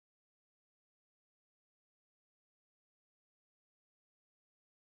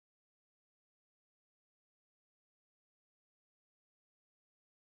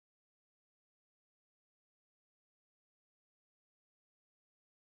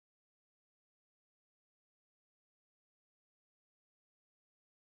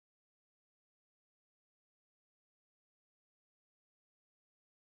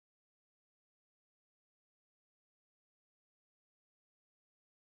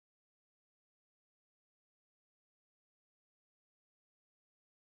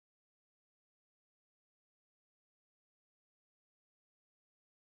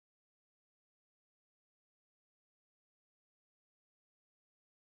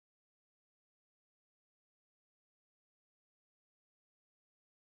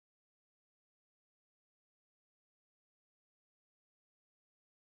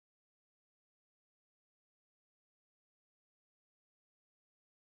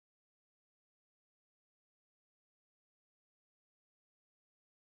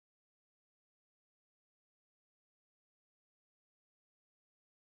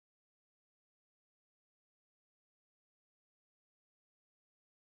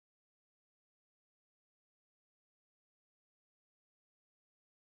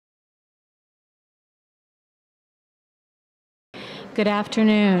Good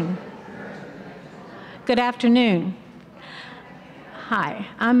afternoon. Good afternoon. Hi,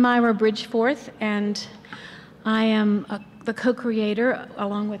 I'm Myra Bridgeforth, and I am the co-creator,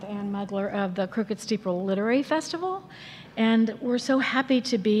 along with Anne Mugler, of the Crooked Steeple Literary Festival, and we're so happy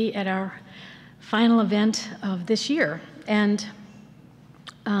to be at our final event of this year. And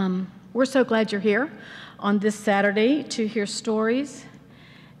we're so glad you're here on this Saturday to hear stories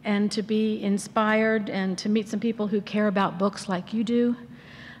and to be inspired and to meet some people who care about books like you do.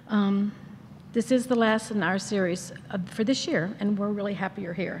 This is the last in our series for this year, and we're really happy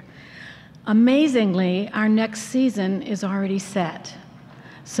you're here. Amazingly, our next season is already set.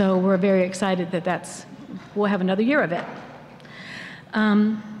 So we're very excited that we'll have another year of it.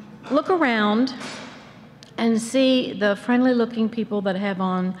 Look around and see the friendly-looking people that have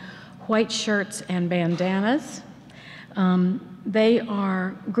on white shirts and bandanas. They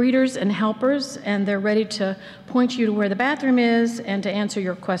are greeters and helpers, and they're ready to point you to where the bathroom is and to answer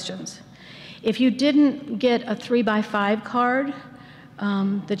your questions. If you didn't get a 3x5 card,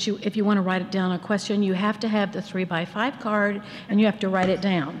 if you want to write it down a question, you have to have the 3x5 card, and you have to write it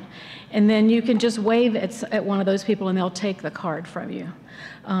down. And then you can just wave at one of those people, and they'll take the card from you.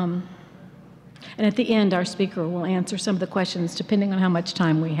 And at the end, our speaker will answer some of the questions, depending on how much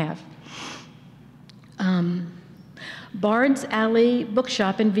time we have. Bard's Alley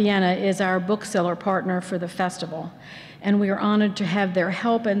Bookshop in Vienna is our bookseller partner for the festival, and we are honored to have their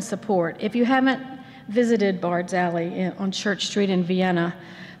help and support. If you haven't visited Bard's Alley on Church Street in Vienna,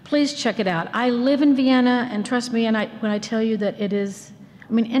 please check it out. I live in Vienna, and trust me when I tell you that it is,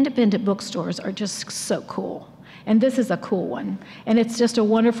 independent bookstores are just so cool. And this is a cool one. And it's just a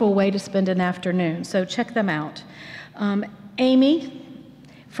wonderful way to spend an afternoon. So check them out. Amy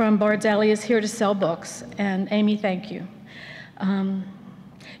from Bard's Alley is here to sell books. And Amy, thank you.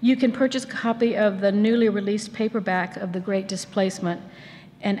 You can purchase a copy of the newly released paperback of The Great Displacement.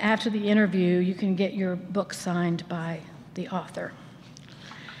 And after the interview, you can get your book signed by the author.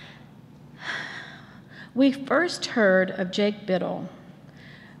 We first heard of Jake Bittle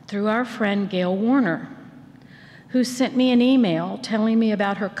through our friend Gail Warner, who sent me an email telling me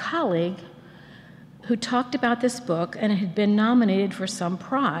about her colleague who talked about this book and it had been nominated for some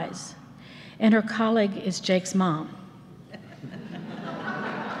prize. And her colleague is Jake's mom.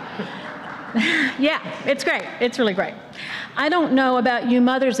 Yeah, it's great. It's really great. I don't know about you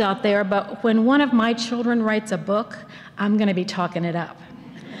mothers out there, but when one of my children writes a book, I'm going to be talking it up.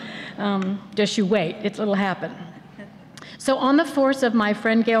 Just you wait. It'll happen. So on the force of my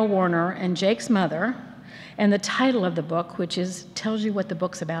friend Gail Warner and Jake's mother, and the title of the book, which tells you what the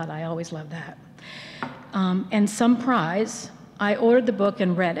book's about, I always love that, and some prize, I ordered the book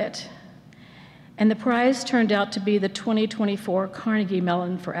and read it. And the prize turned out to be the 2024 Carnegie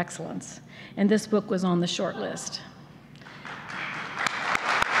Mellon for Excellence. And this book was on the short list.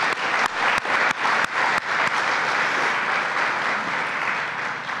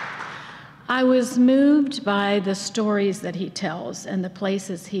 I was moved by the stories that he tells and the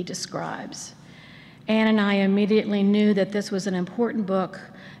places he describes. Anne and I immediately knew that this was an important book,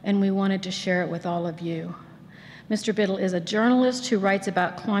 and we wanted to share it with all of you. Mr. Bittle is a journalist who writes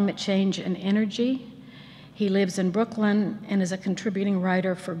about climate change and energy. He lives in Brooklyn and is a contributing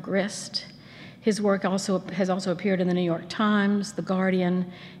writer for Grist. His work has also appeared in the New York Times, The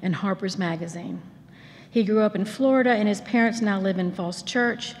Guardian, and Harper's Magazine. He grew up in Florida, and his parents now live in Falls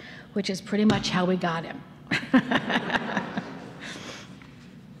Church, which is pretty much how we got him.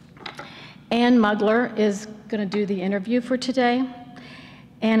 Anne Mugler is going to do the interview for today.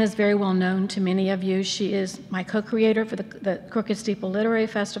 Anne is very well known to many of you. She is my co-creator for the Crooked Steeple Literary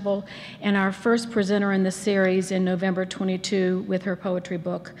Festival and our first presenter in the series in November 22 with her poetry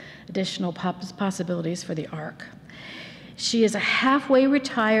book, Additional Possibilities for the Ark. She is a halfway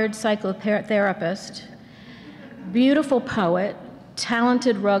retired psychotherapist, beautiful poet,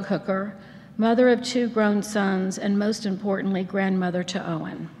 talented rug hooker, mother of 2 grown sons, and most importantly, grandmother to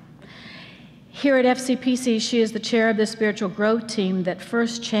Owen. Here at FCPC, she is the chair of the spiritual growth team that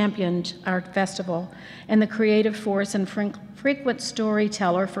first championed our festival and the creative force and frequent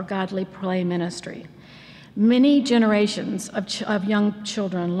storyteller for Godly Play Ministry. Many generations of young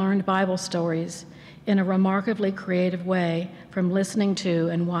children learned Bible stories in a remarkably creative way from listening to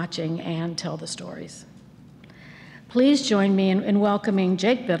and watching Anne tell the stories. Please join me in welcoming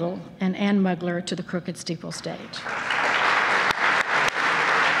Jake Bittle and Anne Mugler to the Crooked Steeple stage.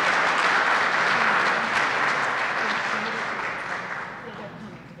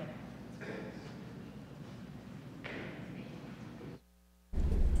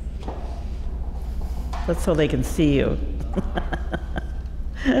 That's so they can see you.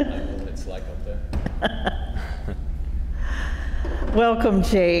 I know what it's like up there. Welcome,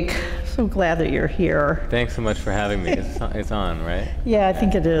 Jake. So glad that you're here. Thanks so much for having me. It's on, right? Yeah, I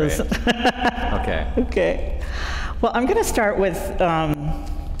think it is. Okay. Okay. Well, I'm going to start with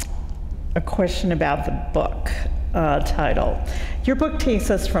a question about the book title. Your book takes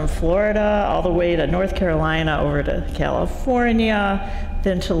us from Florida all the way to North Carolina, over to California,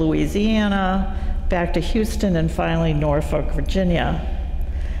 then to Louisiana, back to Houston, and finally Norfolk, Virginia.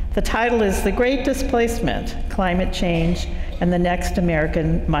 The title is The Great Displacement, Climate Change, and the Next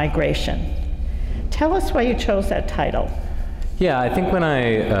American Migration. Tell us why you chose that title. Yeah, I think when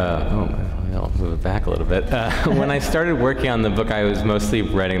I'll move it back a little bit. When I started working on the book, I was mostly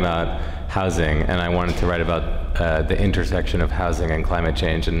writing about housing, and I wanted to write about the intersection of housing and climate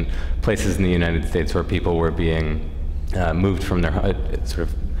change and places in the United States where people were being moved from their,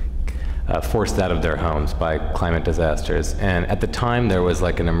 forced out of their homes by climate disasters. And at the time, there was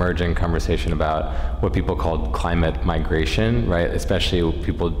like an emerging conversation about what people called climate migration, right? Especially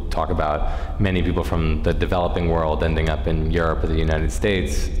people talk about many people from the developing world ending up in Europe or the United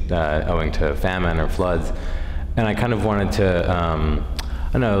States owing to famine or floods. And I kind of wanted to,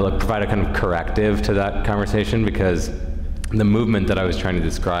 provide a kind of corrective to that conversation, because the movement that I was trying to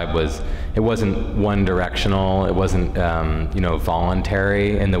describe it wasn't one directional, it wasn't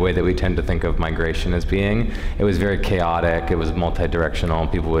voluntary in the way that we tend to think of migration as being. It was very chaotic, it was multi-directional.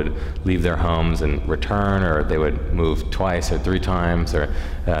 People would leave their homes and return, or they would move twice or three times, or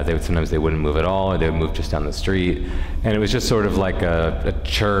sometimes they wouldn't move at all, or they would move just down the street. And it was just sort of like a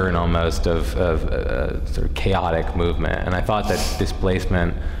churn almost of sort of chaotic movement. And I thought that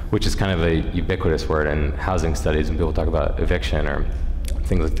displacement, which is kind of a ubiquitous word in housing studies when people talk about eviction or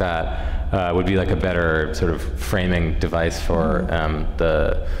things like that, would be like a better sort of framing device for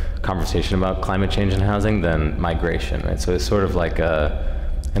the conversation about climate change and housing than migration, right? So it's sort of like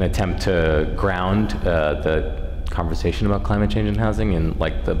an attempt to ground the conversation about climate change and housing in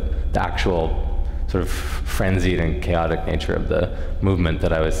like the actual sort of frenzied and chaotic nature of the movement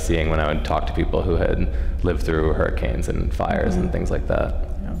that I was seeing when I would talk to people who had lived through hurricanes and fires and things like that.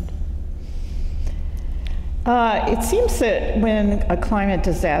 It seems that when a climate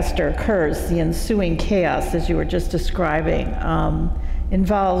disaster occurs, the ensuing chaos, as you were just describing,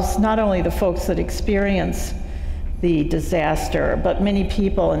 involves not only the folks that experience the disaster, but many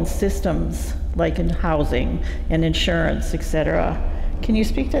people and systems, like in housing and insurance, et cetera. Can you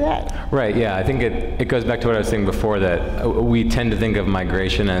speak to that? Right, yeah, I think it goes back to what I was saying before, that we tend to think of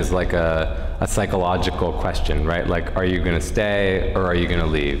migration as like a psychological question, right? Like, are you going to stay or are you going to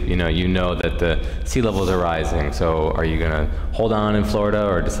leave? You know that the sea levels are rising, so are you going to hold on in Florida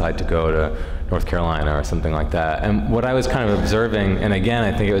or decide to go to North Carolina or something like that? And what I was kind of observing, and again,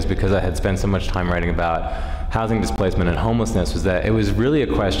 I think it was because I had spent so much time writing about housing displacement and homelessness, was that it was really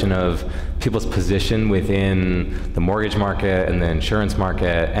a question of people's position within the mortgage market and the insurance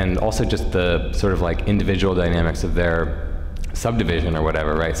market, and also just the sort of like individual dynamics of their subdivision or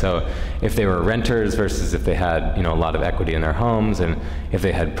whatever, right? So if they were renters versus if they had, a lot of equity in their homes, and if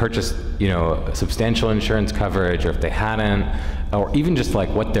they had purchased, substantial insurance coverage, or if they hadn't, or even just like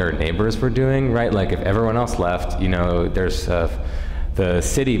what their neighbors were doing, right? Like if everyone else left, there's the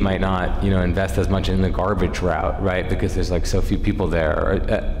city might not, invest as much in the garbage route, right? Because there's like so few people there. Or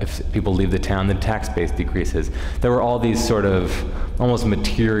if people leave the town, the tax base decreases. There were all these sort of almost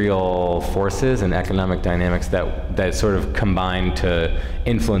material forces and economic dynamics that sort of combined to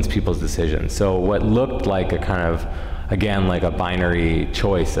influence people's decisions. So what looked like a kind of, again, like a binary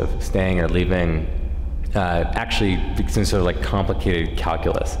choice of staying or leaving, actually becomes sort of like complicated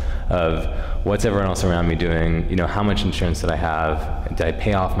calculus of what's everyone else around me doing, how much insurance did I have, did I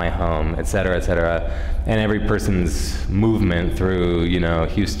pay off my home, et cetera, et cetera. And every person's movement through,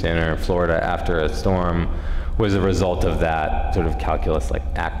 Houston or Florida after a storm was a result of that sort of calculus, like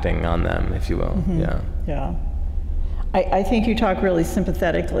acting on them, if you will. Yeah. I think you talk really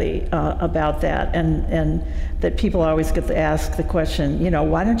sympathetically about that, and that people always get to ask the question,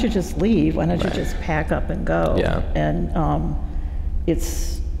 why don't you just leave? Why don't you just pack up and go? Yeah. And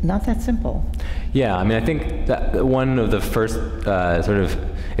it's not that simple. Yeah, I mean, I think that one of the first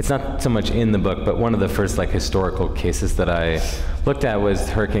it's not so much in the book, but one of the first like historical cases that I looked at was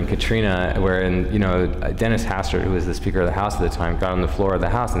Hurricane Katrina, wherein, Dennis Hastert, who was the Speaker of the House at the time, got on the floor of the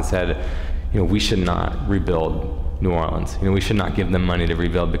House and said, we should not rebuild New Orleans. We should not give them money to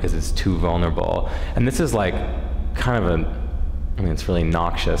rebuild because it's too vulnerable. And this is like kind of it's really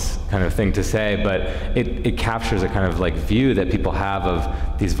noxious kind of thing to say, but it captures a kind of like view that people have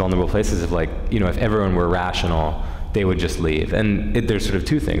of these vulnerable places of like, if everyone were rational, they would just leave. And there's sort of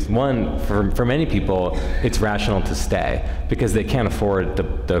two things. One, for many people, it's rational to stay because they can't afford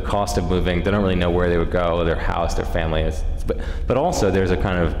the cost of moving. They don't really know where they would go, their house, their family. But also there's a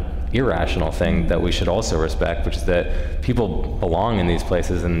kind of irrational thing that we should also respect, which is that people belong in these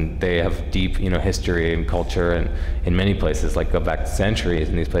places and they have deep, history and culture, and in many places, like go back centuries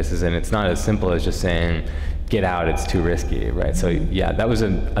in these places. And it's not as simple as just saying, get out, it's too risky, right? So yeah, that was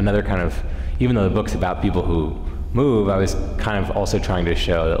another kind of, even though the book's about people who move, I was kind of also trying to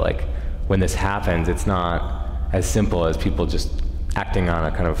show that like when this happens, it's not as simple as people just acting on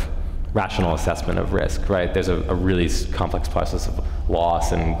a kind of rational assessment of risk, right? There's a really complex process of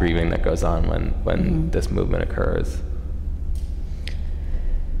loss and grieving that goes on when this movement occurs.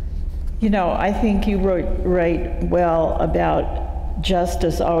 I think you write well about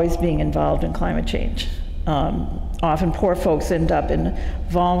justice always being involved in climate change. Often poor folks end up in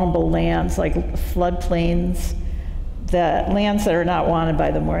vulnerable lands like floodplains, lands that are not wanted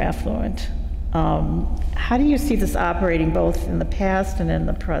by the more affluent. How do you see this operating both in the past and in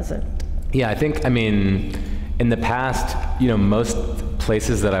the present? Yeah, I think, in the past, most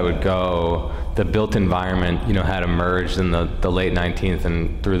places that I would go, the built environment, had emerged in the late 19th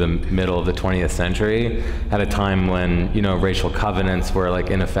and through the middle of the 20th century at a time when, racial covenants were like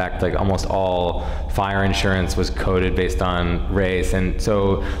in effect, like almost all fire insurance was coded based on race. And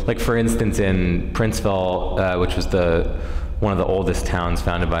so, like for instance, in Princeville, which was one of the oldest towns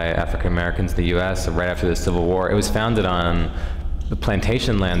founded by African Americans in the US, right after the Civil War, it was founded on the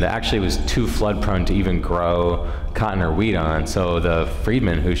plantation land that actually was too flood prone to even grow cotton or wheat on. So the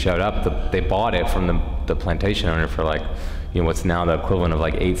freedmen who showed up, they bought it from the plantation owner for like, what's now the equivalent of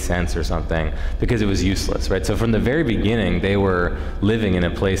like 8 cents or something, because it was useless, right? So from the very beginning, they were living in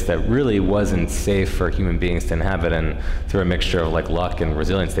a place that really wasn't safe for human beings to inhabit, and through a mixture of like luck and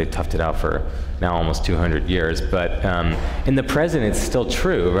resilience, they toughed it out for now almost 200 years. But in the present, it's still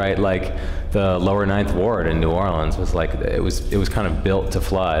true, right? Like the lower Ninth Ward in New Orleans was like, it was kind of built to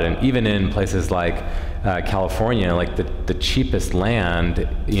flood. And even in places like California, like the cheapest land,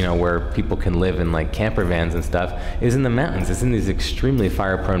 where people can live in like camper vans and stuff, is in the mountains. It's in these extremely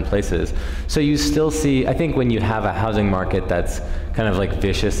fire-prone places. So you still see, I think when you have a housing market that's kind of like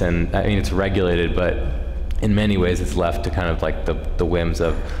vicious, and it's regulated, but in many ways it's left to kind of like the whims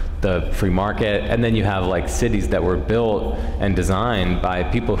of the free market. And then you have like cities that were built and designed by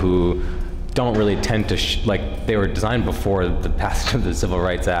people who don't really tend to, like they were designed before the passage of the Civil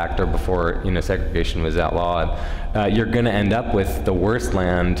Rights Act or before, segregation was outlawed. You're gonna end up with the worst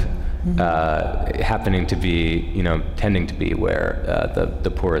land happening to be, tending to be where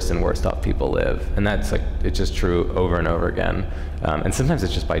the poorest and worst off people live. And that's like, it's just true over and over again. And sometimes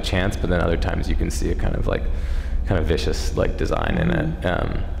it's just by chance, but then other times you can see a kind of vicious like design in it.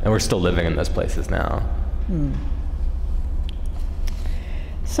 And we're still living in those places now.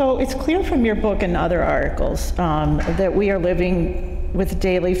 So it's clear from your book and other articles that we are living with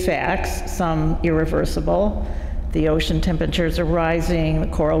daily facts, some irreversible. The ocean temperatures are rising, the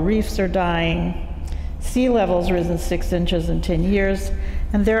coral reefs are dying, sea levels risen 6 inches in 10 years,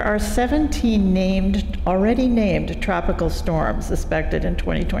 and there are 17 already named tropical storms suspected in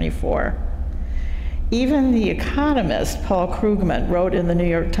 2024. Even The Economist, Paul Krugman, wrote in the New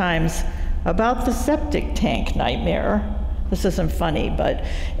York Times about the septic tank nightmare. This isn't funny, but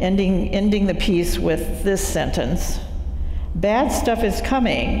ending the piece with this sentence: bad stuff is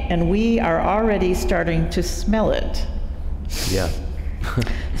coming, and we are already starting to smell it. Yeah.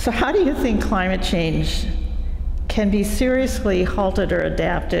 So how do you think climate change can be seriously halted or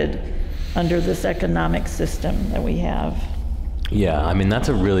adapted under this economic system that we have? Yeah, that's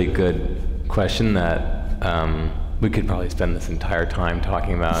a really good question that we could probably spend this entire time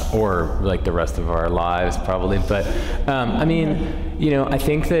talking about, or like the rest of our lives probably. But I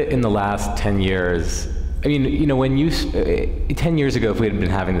think that in the last 10 years, when 10 years ago, if we had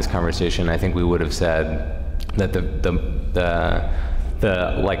been having this conversation, I think we would have said that the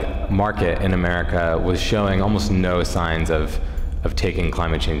like market in America was showing almost no signs of taking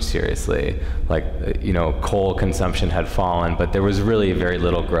climate change seriously. Like, coal consumption had fallen, but there was really very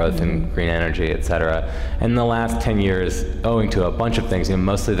little growth in green energy, et cetera. And in the last 10 years, owing to a bunch of things,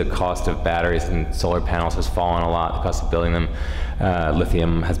 mostly the cost of batteries and solar panels has fallen a lot, the cost of building them.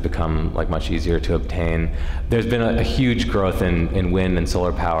 Lithium has become like much easier to obtain. There's been a huge growth in wind and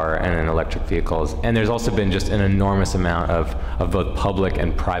solar power and in electric vehicles. And there's also been just an enormous amount of both public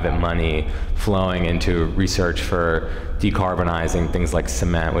and private money flowing into research for decarbonizing things like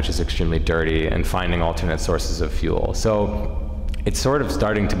cement, which is extremely dirty, and finding alternate sources of fuel. So it's sort of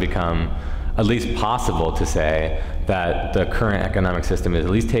starting to become at least possible to say that the current economic system is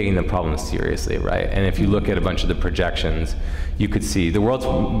at least taking the problem seriously, right? And if you look at a bunch of the projections, you could see the world's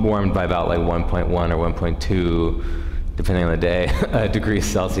warmed by about like 1.1 or 1.2, depending on the day, degrees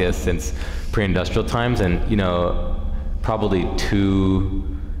Celsius since pre-industrial times, and you know, probably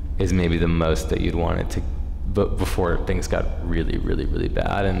 2 is maybe the most that you'd want it to, but before things got really, really, really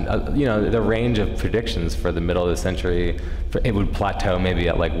bad. And you know, the range of predictions for the middle of the century, it would plateau maybe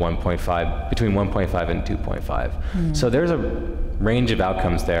at like 1.5, between 1.5 and 2.5. So there's a range of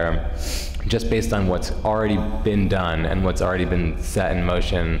outcomes there, just based on what's already been done and what's already been set in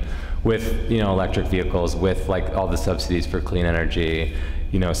motion with, you know, electric vehicles, with like all the subsidies for clean energy,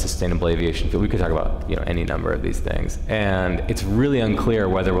 you know, sustainable aviation fuel. We could talk about, you know, any number of these things. And it's really unclear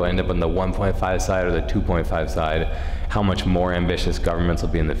whether we'll end up on the 1.5 side or the 2.5 side, how much more ambitious governments will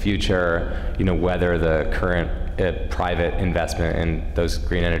be in the future, you know, whether the current private investment in those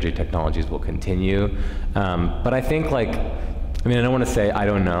green energy technologies will continue. But I think, like, I mean, I don't want to say I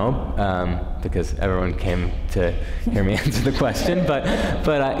don't know, because everyone came to hear me answer the question,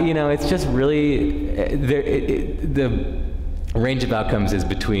 but you know, it's just really, the range of outcomes is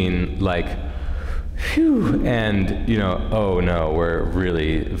between like, phew, and, you know, oh no, we're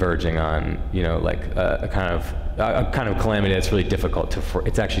really verging on, you know, like a kind of calamity that's really difficult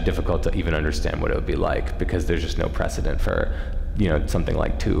it's actually difficult to even understand what it would be like, because there's just no precedent for, you know, something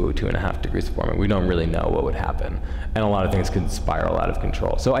like 2.5 degrees of warming. We don't really know what would happen, and a lot of things could spiral out of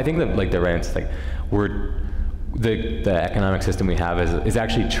control. So I think that, like, the range, like, the economic system we have is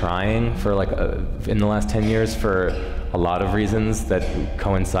actually trying for, like, in the last 10 years for a lot of reasons that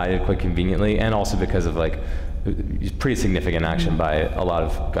coincided quite conveniently, and also because of, like, pretty significant action by a lot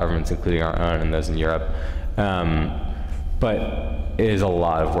of governments, including our own and those in Europe. But it is a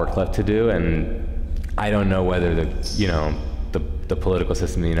lot of work left to do, and I don't know whether the political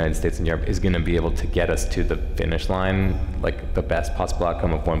system in the United States and Europe is going to be able to get us to the finish line, like the best possible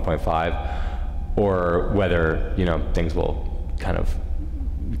outcome of 1.5, or whether, you know, things will kind of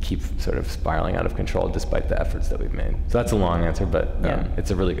keep sort of spiraling out of control despite the efforts that we've made. So that's a long answer, but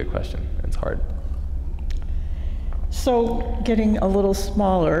it's a really good question. It's hard. So, getting a little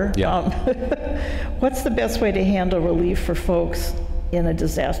smaller, what's the best way to handle relief for folks in a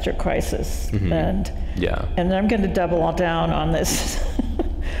disaster crisis? And I'm going to double down on this.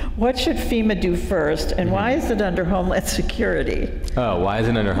 What should FEMA do first, and why is it under Homeland Security? Oh, why is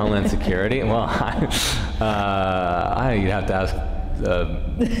it under Homeland Security? Well, you'd have to ask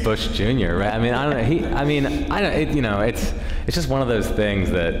Bush Jr., right? I mean, I don't know. You know, it's just one of those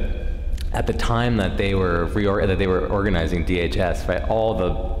things that, at the time that they were organizing DHS, right,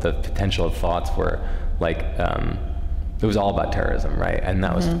 all the potential thoughts were like, it was all about terrorism, right? And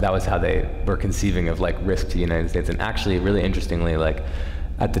that was how they were conceiving of, like, risk to the United States. And actually, really interestingly, like,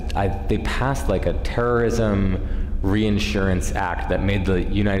 they passed like a terrorism reinsurance act that made the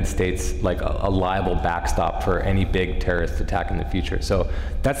United States like a liable backstop for any big terrorist attack in the future. So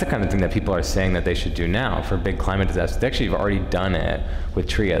that's the kind of thing that people are saying that they should do now for big climate disasters. They actually have already done it with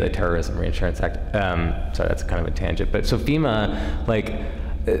TRIA, the Terrorism Reinsurance Act. Sorry, that's kind of a tangent. But so FEMA, like,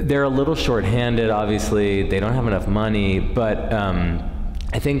 they're a little short-handed, obviously. They don't have enough money, but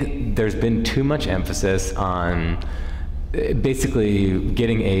I think there's been too much emphasis on basically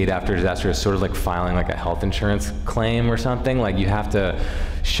getting aid after disaster is sort of like filing like a health insurance claim or something. Like, you have to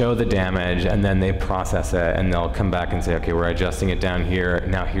show the damage, and then they process it, and they'll come back and say, okay, we're adjusting it down here,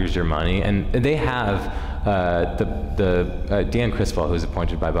 now here's your money. And they have Dan Criswell, who's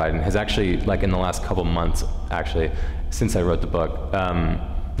appointed by Biden, has actually, like, in the last couple months, actually, since I wrote the book,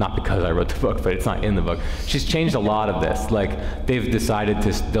 not because I wrote the book, but it's not in the book, she's changed a lot of this. Like, they've decided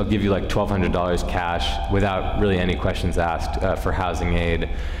they'll give you like $1,200 cash without really any questions asked for housing aid.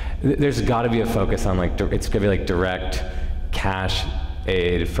 There's got to be a focus on, like, it's going to be like direct cash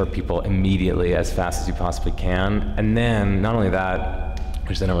aid for people immediately, as fast as you possibly can. And then, not only that,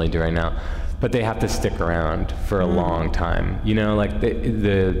 which they don't really do right now, but they have to stick around for a long time. You know, like,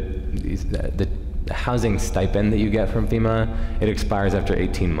 the housing stipend that you get from FEMA, it expires after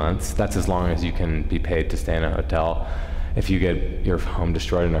 18 months. That's as long as you can be paid to stay in a hotel if you get your home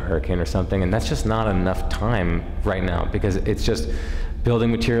destroyed in a hurricane or something. And that's just not enough time right now, because it's just,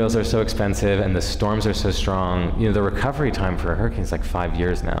 building materials are so expensive and the storms are so strong. You know, the recovery time for a hurricane is like 5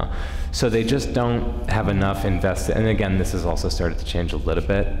 years now. So they just don't have enough invested. And again, this has also started to change a little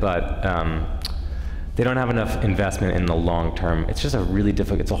bit, but they don't have enough investment in the long term. It's just a really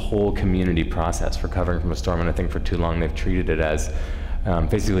difficult, it's a whole community process recovering from a storm, and I think for too long they've treated it as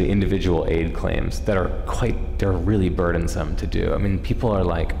basically individual aid claims that are they're really burdensome to do. I mean, people are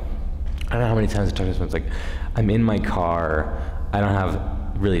like, I don't know how many times I talk to someone, it's like, I'm in my car, I don't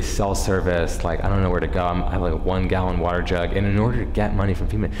have really self-service, like I don't know where to go. I have like a 1 gallon water jug, and in order to get money from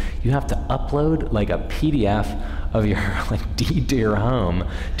FEMA, you have to upload like a PDF of your like deed to your home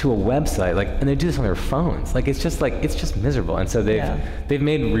to a website, like, and they do this on their phones. Like it's just miserable. And so they've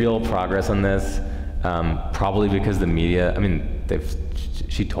made real progress on this, probably because the media. I mean,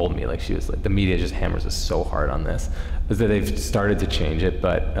 she told me, like, she was like, the media just hammers us so hard on this, is that they've started to change it,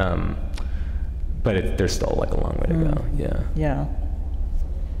 but there's still like a long way to go. Yeah.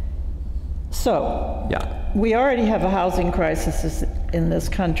 So, we already have a housing crisis in this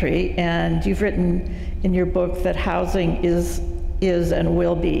country, and you've written in your book that housing is and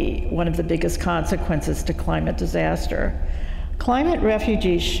will be one of the biggest consequences to climate disaster. Climate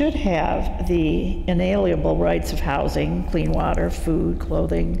refugees should have the inalienable rights of housing, clean water, food,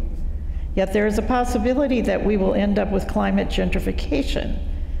 clothing. Yet there is a possibility that we will end up with climate gentrification.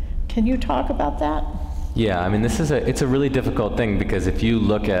 Can you talk about that? Yeah, I mean, it's a really difficult thing, because if you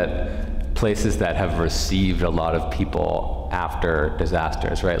look at places that have received a lot of people after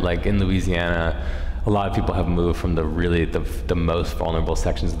disasters, right? Like in Louisiana, a lot of people have moved from the most vulnerable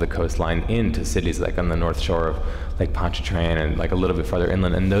sections of the coastline into cities like on the North Shore of Lake Pontchartrain and like a little bit farther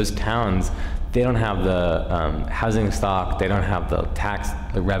inland. And those towns, they don't have the housing stock, they don't have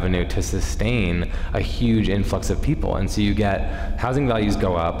the revenue to sustain a huge influx of people. And so you get housing values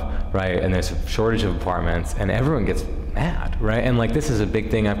go up, right? And there's a shortage of apartments, and everyone gets mad, right? And like this is a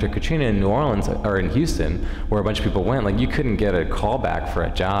big thing after Katrina in New Orleans or in Houston, where a bunch of people went. Like you couldn't get a call back for a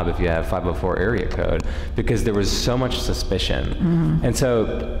job if you had a 504 area code, because there was so much suspicion. And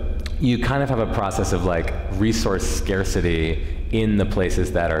so you kind of have a process of like resource scarcity in the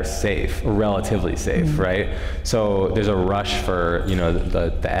places that are safe, or relatively safe, right? So there's a rush for,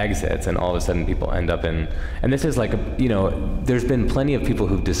 the exits, and all of a sudden people end up in, and this is like, there's been plenty of people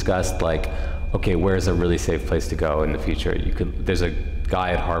who've discussed like, okay, where's a really safe place to go in the future? There's a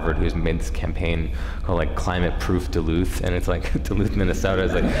guy at Harvard who's made this campaign called like Climate Proof Duluth, and it's like Duluth, Minnesota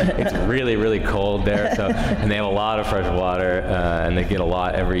is like, it's really, really cold there, so, and they have a lot of fresh water, and they get a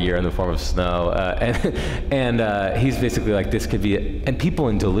lot every year in the form of snow, and he's basically like, this could be, and people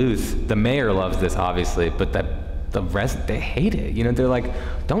in Duluth, the mayor loves this obviously, but the rest, they hate it. They're like,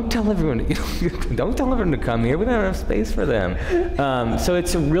 don't tell everyone to come here. We don't have enough space for them. So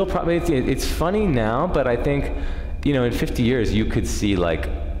it's a real problem. It's funny now, but I think, in 50 years, you could see like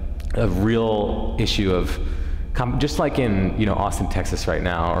a real issue of, just like in, Austin, Texas right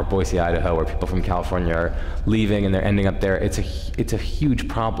now, or Boise, Idaho, where people from California are leaving and they're ending up there. It's a huge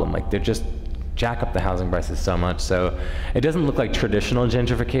problem. Like they're just jack up the housing prices so much. So it doesn't look like traditional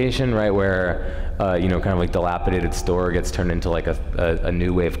gentrification, right, where kind of like dilapidated store gets turned into like a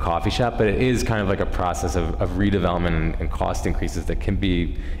new wave coffee shop, but it is kind of like a process of redevelopment and cost increases that can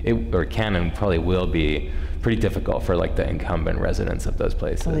and probably will be pretty difficult for like the incumbent residents of those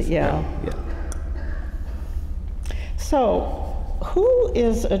places. Yeah. So who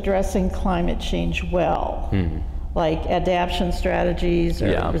is addressing climate change well? Like adaptation strategies,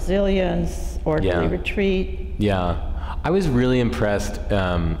 or resilience, orderly retreat? I was really impressed.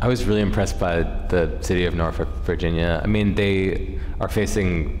 I was really impressed by the city of Norfolk, Virginia. I mean, they are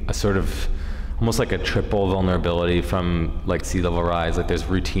facing a sort of almost like a triple vulnerability from like sea level rise. Like there's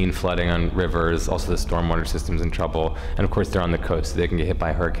routine flooding on rivers, also the stormwater system's in trouble, and of course they're on the coast, so they can get hit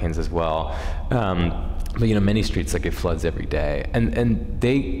by hurricanes as well. But many streets, like, it floods every day, and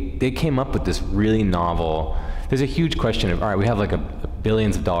they came up with this really novel. There's a huge question of, all right, we have like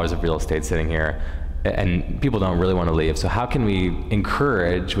billions of dollars of real estate sitting here, and people don't really want to leave. So how can we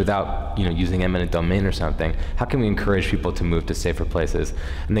encourage, without using eminent domain or something, how can we encourage people to move to safer places?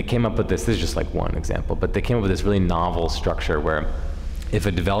 And they came up with this is just like one example, but they came up with this really novel structure where if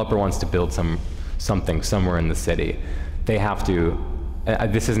a developer wants to build something somewhere in the city, they have to,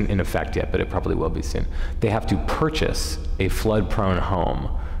 this isn't in effect yet, but it probably will be soon, they have to purchase a flood-prone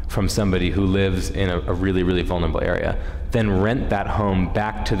home from somebody who lives in a really, really vulnerable area, then rent that home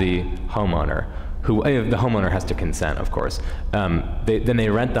back to the homeowner, who the homeowner has to consent, of course. Then they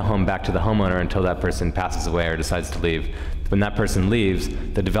rent the home back to the homeowner until that person passes away or decides to leave. When that person leaves,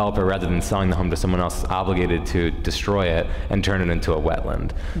 the developer, rather than selling the home to someone else, is obligated to destroy it and turn it into a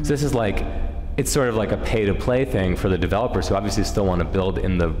wetland. So this is like, it's sort of like a pay-to-play thing for the developers who obviously still want to build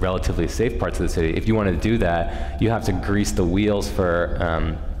in the relatively safe parts of the city. If you want to do that, you have to grease the wheels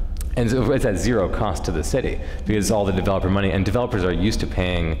for, and so it's at zero cost to the city, because it's all the developer money, and developers are used to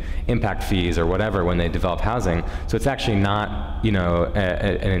paying impact fees or whatever when they develop housing, so it's actually not,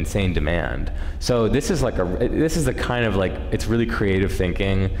 an insane demand. So this is the kind of like, it's really creative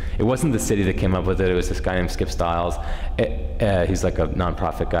thinking. It wasn't the city that came up with it, it was this guy named Skip Stiles. He's like a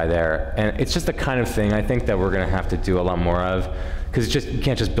nonprofit guy there, and it's just the kind of thing I think that we're gonna have to do a lot more of, because you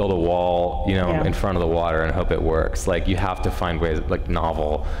can't just build a wall, Yeah. in front of the water and hope it works. Like, you have to find ways, like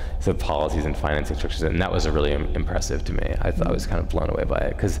novel sort of policies and financing structures, and that was really impressive to me. I thought I was kind of blown away by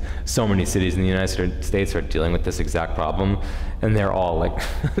it, because so many cities in the United States are dealing with this exact problem, and they're all like,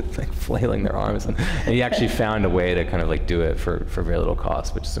 like flailing their arms, and he actually found a way to kind of like do it for very little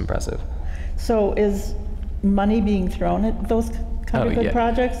cost, which is impressive. So is money being thrown at those kind of good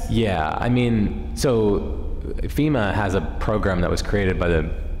projects? Yeah, I mean, so FEMA has a program that was created by the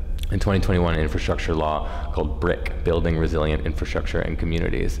in 2021 infrastructure law called BRIC, Building Resilient Infrastructure in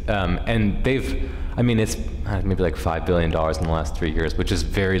Communities. And it's maybe like $5 billion in the last 3 years, which is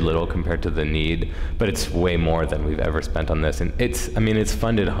very little compared to the need, but it's way more than we've ever spent on this. And it's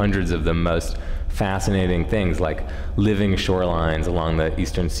funded hundreds of the most fascinating things, like living shorelines along the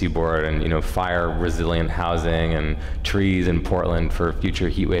eastern seaboard, and fire resilient housing, and trees in Portland for future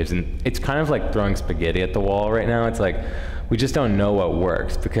heat waves. And it's kind of like throwing spaghetti at the wall right now. It's like, we just don't know what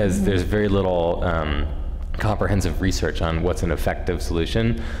works, because there's very little comprehensive research on what's an effective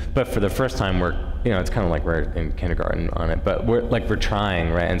solution. But for the first time, it's kind of like we're in kindergarten on it, but we're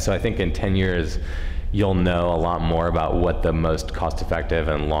trying, right? And so I think in 10 years, you'll know a lot more about what the most cost-effective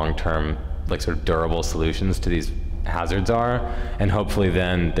and long-term, like sort of durable solutions to these hazards are, and hopefully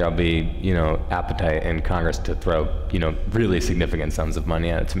then there'll be appetite in Congress to throw really significant sums of money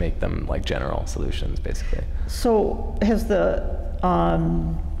at it to make them like general solutions, basically. So has the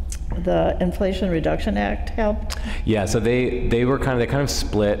Inflation Reduction Act helped? Yeah, so they kind of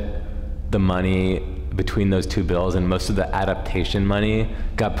split the money between those two bills, and most of the adaptation money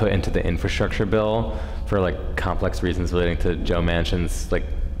got put into the infrastructure bill for like complex reasons relating to Joe Manchin's like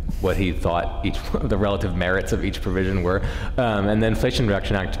what he thought the relative merits of each provision were. And the Inflation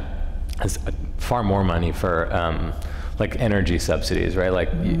Reduction Act has far more money for like energy subsidies, right?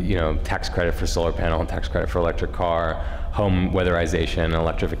 Like, tax credit for solar panel, tax credit for electric car, home weatherization,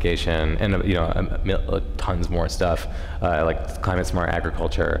 electrification, and tons more stuff, like climate smart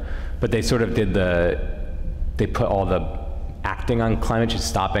agriculture. But they sort of they put all the acting on climate change,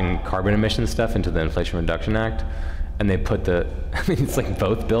 stopping carbon emission stuff into the Inflation Reduction Act. And they put it's like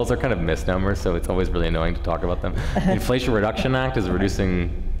both bills are kind of misnomers, so it's always really annoying to talk about them. The Inflation Reduction Act is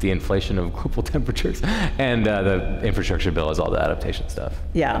reducing the inflation of global temperatures, and the infrastructure bill is all the adaptation stuff.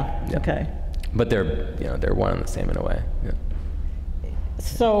 Yeah. Okay. But they're one and the same in a way. Yeah.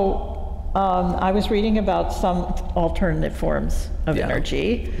 So I was reading about some alternative forms of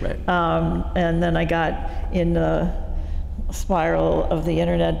energy, right. And then I got in the spiral of the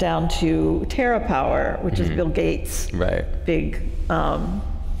internet down to TerraPower, which is Bill Gates' big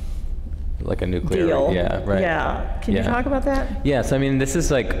like a nuclear deal. Yeah, right. Yeah. Can you talk about that? Yes, I mean, this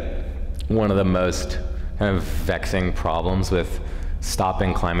is like one of the most kind of vexing problems with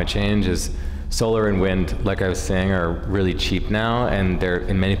stopping climate change is solar and wind, like I was saying, are really cheap now, and they're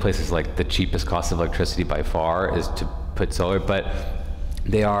in many places like the cheapest cost of electricity by far is to put solar, but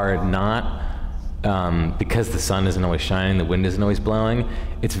they are not. Because the sun isn't always shining, the wind isn't always blowing,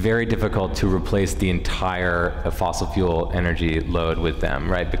 it's very difficult to replace the entire fossil fuel energy load with them,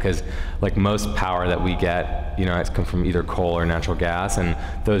 right? Because like most power that we get, it's come from either coal or natural gas, and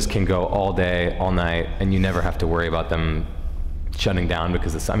those can go all day, all night, and you never have to worry about them shutting down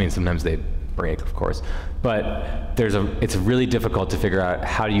because sometimes they break, of course, but it's really difficult to figure out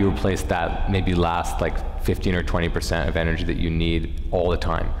how do you replace that maybe last like 15 or 20% of energy that you need all the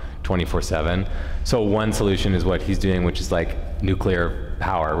time, 24/7. So one solution is what he's doing, which is like nuclear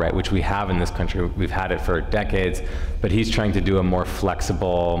power, right? Which we have in this country. We've had it for decades, but he's trying to do a more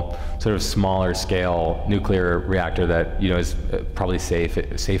flexible, sort of smaller scale nuclear reactor that is probably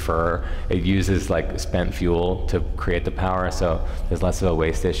safer. It uses like spent fuel to create the power, so there's less of a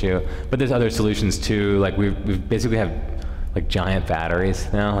waste issue. But there's other solutions too. Like we basically have like giant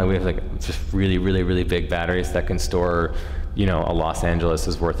batteries now. Like we have like just really, really, really big batteries that can store a Los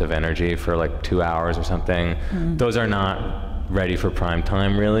Angeles' worth of energy for like 2 hours or something. Those are not ready for prime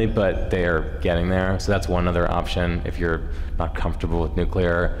time really, but they are getting there. So that's one other option if you're not comfortable with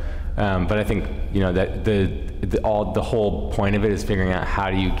nuclear. But I think that the whole point of it is figuring out how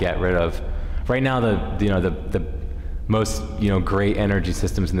do you get rid of. Right now the most great energy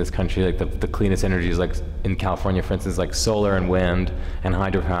systems in this country, like the cleanest energy is like in California, for instance, like solar and wind and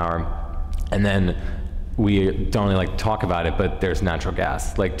hydropower, and then we don't really like to talk about it, but there's natural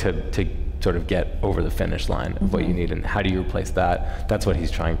gas, like to sort of get over the finish line of what you need, and how do you replace that? That's what he's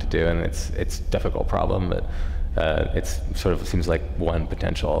trying to do, and it's a difficult problem, but it's sort of seems like one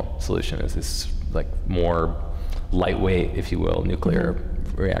potential solution is this like more lightweight, if you will, nuclear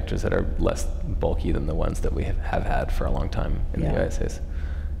reactors that are less bulky than the ones that we have had for a long time in the United States.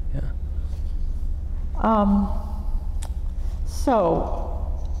 Yeah.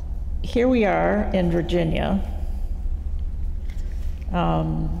 So here we are in Virginia.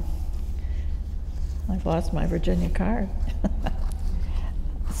 I've lost my Virginia card.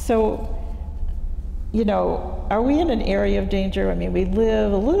 So, you know, are we in an area of danger? I mean, we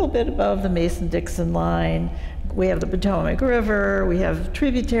live a little bit above the Mason-Dixon line. We have the Potomac River. We have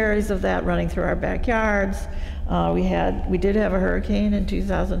tributaries of that running through our backyards. We did have a hurricane in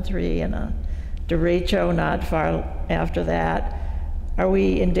 2003 and a derecho not far after that. Are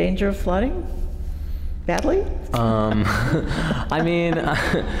we in danger of flooding? Badly? I mean,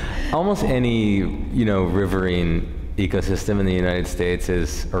 almost any, you know, riverine ecosystem in the United States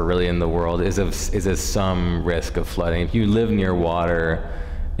or really in the world is at some risk of flooding. If you live near water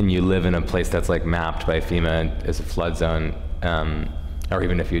and you live in a place that's like mapped by FEMA as a flood zone, or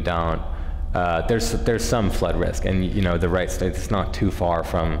even if you don't, there's some flood risk. And, you know, the right state, it's not too far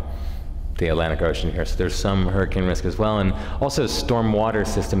from the Atlantic Ocean here, so there's some hurricane risk as well. And also stormwater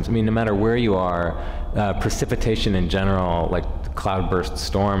systems. I mean, no matter where you are, precipitation in general, like cloudburst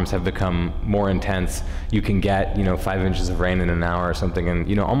storms, have become more intense. You can get, you know, 5 inches of rain in an hour or something, and,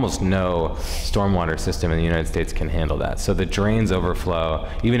 you know, almost no stormwater system in the United States can handle that. So the drains overflow.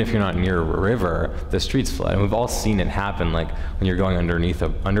 Even if you're not near a river, the streets flood. And we've all seen it happen, like when you're going underneath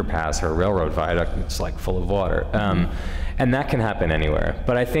an underpass or a railroad viaduct, it's like full of water. And that can happen anywhere.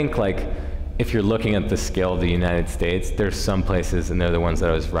 But I think, like, if you're looking at the scale of the United States, there's some places, and they're the ones that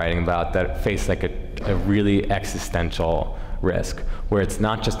I was writing about, that face like a really existential risk, where it's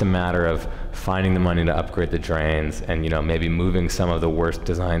not just a matter of finding the money to upgrade the drains and, you know, maybe moving some of the worst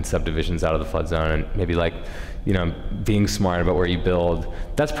designed subdivisions out of the flood zone, and maybe, like, you know, being smart about where you build.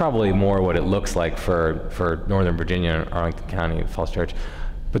 That's probably more what it looks like for Northern Virginia, Arlington County, Falls Church.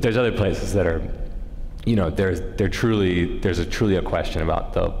 But there's other places that are, you know, there's truly a question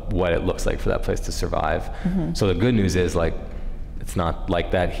about what it looks like for that place to survive. Mm-hmm. So the good news is, like, it's not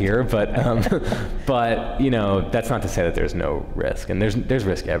like that here, but but, you know, that's not to say that there's no risk, and there's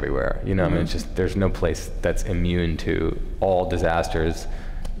risk everywhere. You know, mm-hmm. I mean, it's just there's no place that's immune to all disasters.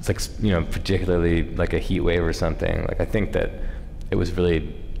 It's like, you know, particularly like a heat wave or something. Like, I think that it was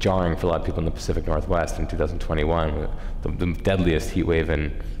really jarring for a lot of people in the Pacific Northwest in 2021. The deadliest heat wave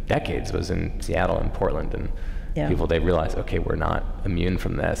in decades was in Seattle and Portland, and people, they realized, okay, we're not immune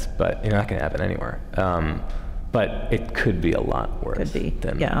from this, but, you know, that can happen anywhere. But it could be a lot worse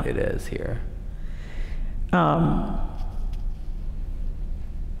than it is here. How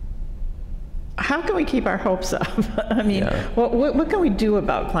can we keep our hopes up? I mean, what can we do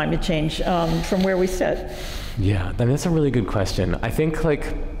about climate change from where we sit? Yeah, I mean, that's a really good question. I think,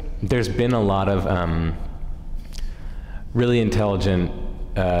 like, there's been a lot of really intelligent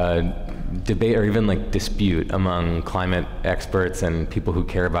debate or even, like, dispute among climate experts and people who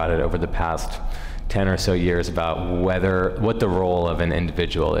care about it over the past 10 or so years about what the role of an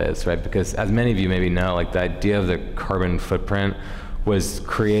individual is, right? Because, as many of you maybe know, like, the idea of the carbon footprint was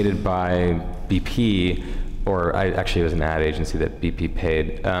created by BP, or actually it was an ad agency that BP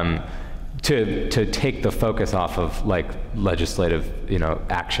paid, to take the focus off of, like, legislative, you know,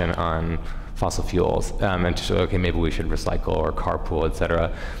 action on fossil fuels, and to show, okay, maybe we should recycle or carpool, et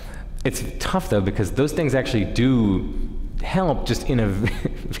cetera. It's tough, though, because those things actually do help, just in a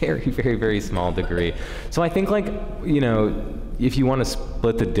very, very, very small degree. So I think, like, you know, if you want to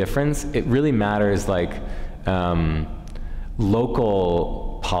split the difference, it really matters, like,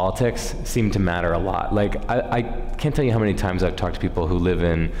 local politics seem to matter a lot. Like, I can't tell you how many times I've talked to people who live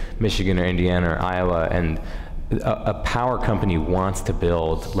in Michigan or Indiana or Iowa, and a power company wants to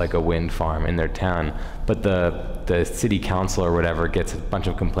build, like, a wind farm in their town, but the city council or whatever gets a bunch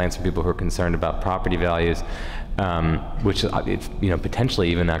of complaints from people who are concerned about property values, which is, you know, potentially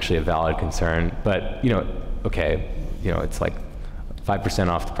even actually a valid concern. But, you know, okay, you know, it's like 5%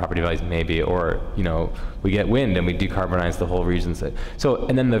 off the property values maybe, or, you know, we get wind and we decarbonize the whole region. So,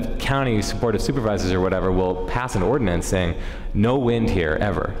 and then the county board of supervisors or whatever will pass an ordinance saying, no wind here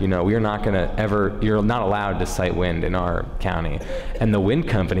ever. You know, we are not going to ever, you're not allowed to cite wind in our county. And the wind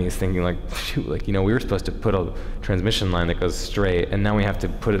company is thinking, like, shoot, like, you know, we were supposed to put a transmission line that goes straight, and now we have to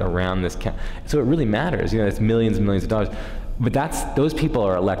put it around this county. So it really matters. You know, it's millions and millions of dollars. But those people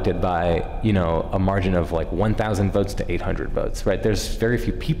are elected by, you know, a margin of, like, 1,000 votes to 800 votes, right? There's very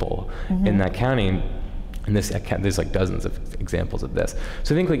few people in that county, and there's, like, dozens of examples of this.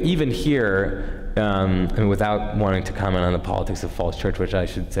 So I think, like, even here, and without wanting to comment on the politics of Falls Church, which I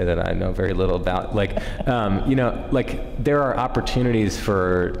should say that I know very little about, like, you know, like, there are opportunities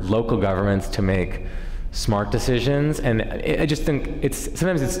for local governments to make smart decisions, and I just think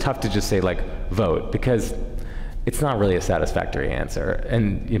sometimes it's tough to just say, like, vote, because it's not really a satisfactory answer.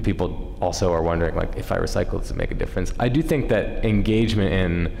 And you know, people also are wondering, like, if I recycle, does it make a difference? I do think that engagement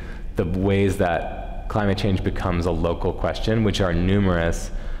in the ways that climate change becomes a local question, which are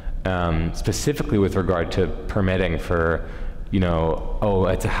numerous, specifically with regard to permitting for, you know, oh,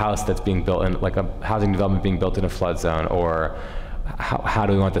 it's a house that's being built in, like a housing development being built in a flood zone, or how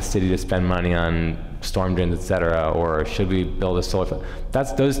do we want the city to spend money on storm drains, et cetera, or should we build a solar farm?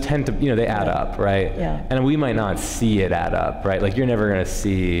 Those tend to, you know, they add up, right? Yeah. And we might not see it add up, right? Like, you're never gonna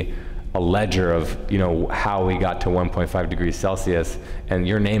see a ledger of, you know, how we got to 1.5 degrees Celsius, and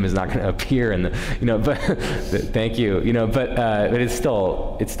your name is not gonna appear in the, you know, but, thank you, you know, but it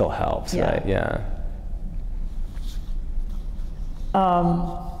still helps, Yeah. right? Yeah.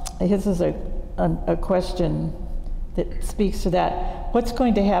 This is a question that speaks to that. What's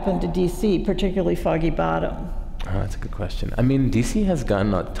going to happen to DC, particularly Foggy Bottom? Oh, that's a good question. I mean, DC has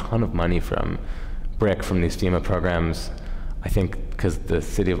gotten a ton of money from BRIC, from these FEMA programs, I think because the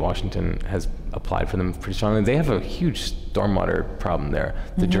city of Washington has applied for them pretty strongly. They have a huge stormwater problem there.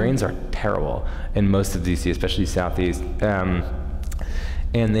 The drains are terrible in most of DC, especially Southeast.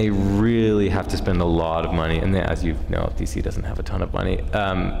 And they really have to spend a lot of money, and as you know, DC doesn't have a ton of money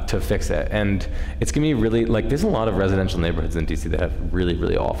to fix it. And it's gonna be really, like, there's a lot of residential neighborhoods in DC that have really,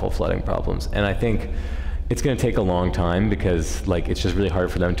 really awful flooding problems. And I think it's gonna take a long time because, like, it's just really hard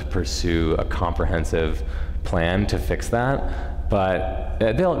for them to pursue a comprehensive plan to fix that. But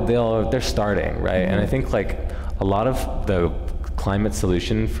they're starting, right? And I think, like, a lot of the climate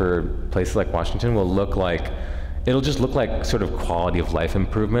solution for places like Washington will look like, it'll just look like sort of quality of life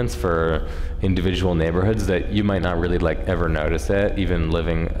improvements for individual neighborhoods that you might not really, like, ever notice it, even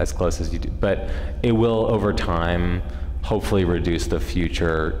living as close as you do. But it will, over time, hopefully reduce the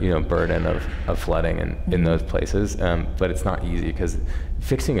future, you know, burden of flooding in those places. But it's not easy because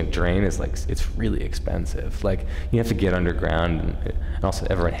fixing a drain is, like, it's really expensive. Like, you have to get underground, and also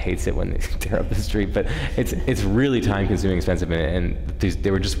everyone hates it when they tear up the street, but it's really time-consuming, expensive, and they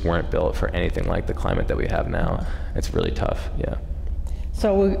just weren't built for anything like the climate that we have now. It's really tough, yeah.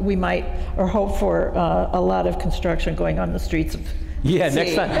 So we might, or hope for a lot of construction going on the streets of Yeah,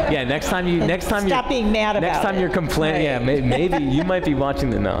 DC. next time Stop being mad about next time it. you're complaining, yeah, maybe you might be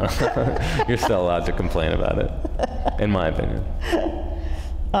watching the, no, you're still allowed to complain about it, in my opinion.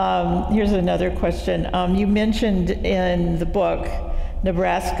 Here's another question. You mentioned in the book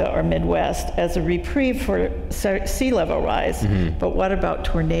Nebraska or Midwest as a reprieve for sea level rise, but what about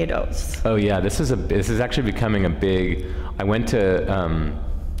tornadoes? Oh yeah, this is actually becoming a big. I went to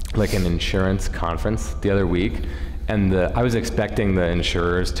like an insurance conference the other week, and I was expecting the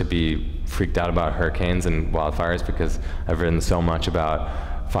insurers to be freaked out about hurricanes and wildfires because I've written so much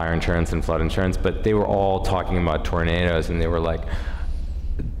about fire insurance and flood insurance, but they were all talking about tornadoes, and they were like,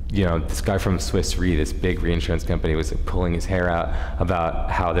 you know, this guy from Swiss Re, this big reinsurance company, was pulling his hair out about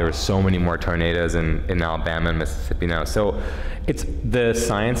how there were so many more tornadoes in Alabama and Mississippi now. So the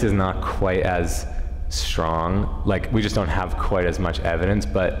science is not quite as strong. Like, we just don't have quite as much evidence,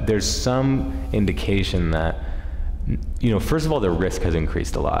 but there's some indication that, you know, first of all, the risk has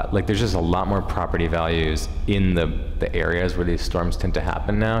increased a lot. Like, there's just a lot more property values in the areas where these storms tend to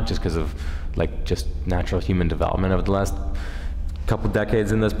happen now, just because of, like, just natural human development over the last couple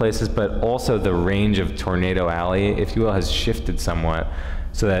decades in those places. But also the range of tornado alley, if you will, has shifted somewhat,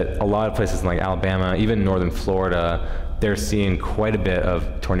 so that a lot of places like Alabama, even northern Florida, they're seeing quite a bit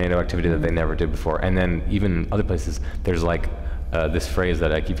of tornado activity that they never did before. And then even other places, there's like this phrase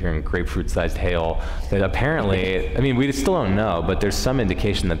that I keep hearing, grapefruit-sized hail, that apparently, I mean, we still don't know, but there's some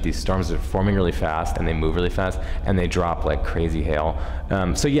indication that these storms are forming really fast, and they move really fast, and they drop like crazy hail.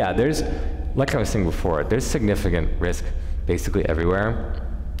 So yeah, there's, like I was saying before, there's significant risk basically everywhere.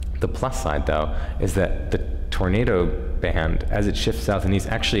 The plus side, though, is that the tornado band, as it shifts south and east,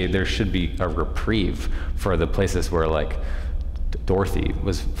 actually there should be a reprieve for the places where, like, Dorothy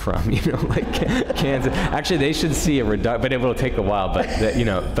was from, you know, like Kansas. Actually, they should see a reduction, but it will take a while. But you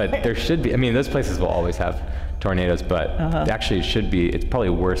know, but there should be. I mean, those places will always have tornadoes, but actually it should be. It's probably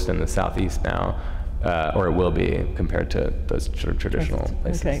worse in the southeast now, or it will be compared to those sort of traditional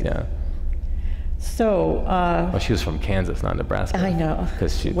places. Okay. Yeah. So. Well, she was from Kansas, not Nebraska. I know.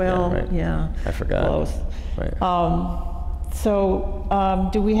 Because she. Well, yeah, right. yeah. I forgot. Close. Right.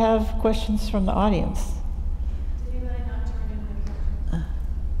 Do we have questions from the audience?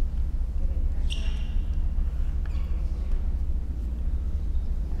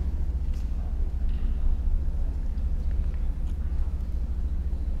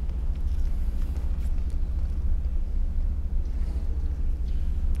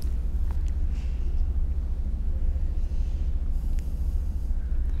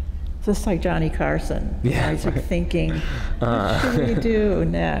 Just like Johnny Carson. Yeah, He's like right. thinking, what should we do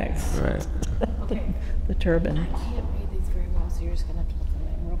next? Right. The turban. I can't read these very well, so you're just gonna have to look them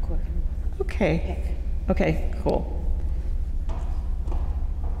in real quick and Okay. pick. Okay, cool.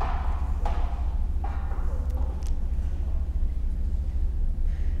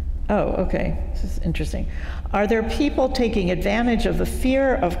 Oh, okay. This is interesting. Are there people taking advantage of the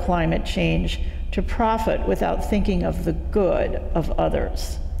fear of climate change to profit without thinking of the good of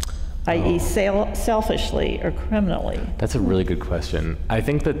others, i.e. selfishly or criminally? That's a really good question. I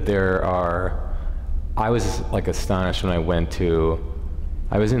think that I was like astonished when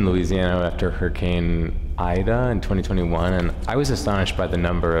I was in Louisiana after Hurricane Ida in 2021, and I was astonished by the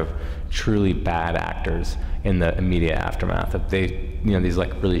number of truly bad actors in the immediate aftermath. Of these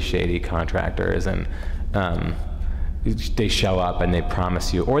like really shady contractors, and they show up and they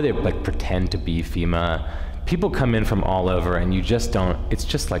promise you, or they like pretend to be FEMA. People come in from all over, and you just don't. It's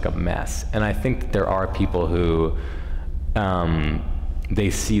just like a mess. And I think that there are people who they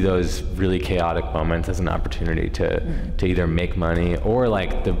see those really chaotic moments as an opportunity to either make money or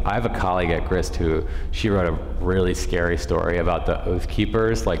like I have a colleague at Grist who she wrote a really scary story about the Oath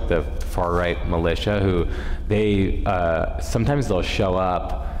Keepers, like the far right militia, who they sometimes they'll show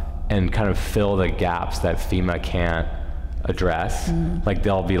up and kind of fill the gaps that FEMA can't address. Like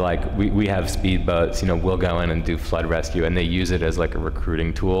they'll be like, we have speedboats, we'll go in and do flood rescue, and they use it as like a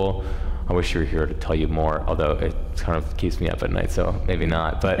recruiting tool. I wish you were here to tell you more, although it kind of keeps me up at night, so maybe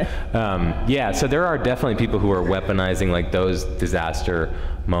not. But yeah, so there are definitely people who are weaponizing like those disaster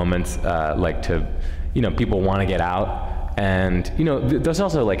moments, like to, people want to get out. And, there's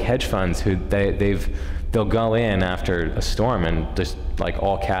also like hedge funds who they'll go in after a storm and just like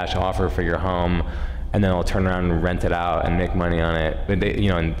all cash offer for your home, and then they'll turn around and rent it out and make money on it. But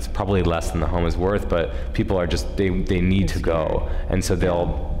and it's probably less than the home is worth, but people are just, they need to go. And so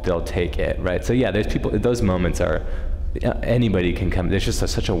they'll take it, right? So yeah, there's people, those moments are, anybody can come. There's just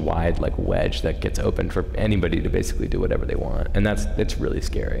such a wide like wedge that gets open for anybody to basically do whatever they want. And it's really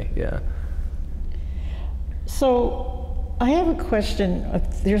scary, yeah. So I have a question.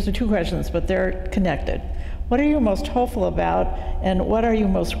 There's two questions, but they're connected. What are you most hopeful about, and what are you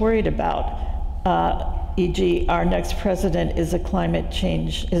most worried about? E.g., our next president is a climate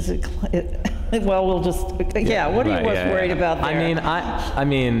change, well, we'll just, what are you most worried about there? I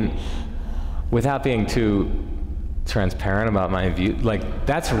mean, without being too transparent about my view, like,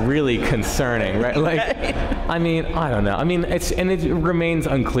 that's really concerning, right? Like, I mean, I don't know. I mean, it remains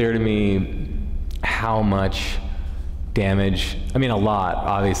unclear to me how much damage, I mean, a lot,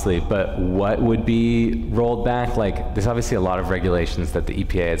 obviously, but what would be rolled back? Like, there's obviously a lot of regulations that the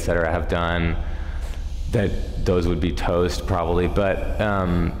EPA, et cetera, have done that those would be toast, probably, but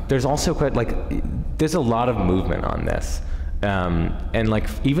there's also quite, like, there's a lot of movement on this. And like,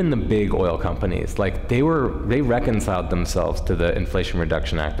 even the big oil companies, like, they reconciled themselves to the Inflation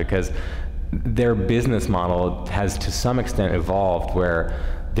Reduction Act because their business model has, to some extent, evolved where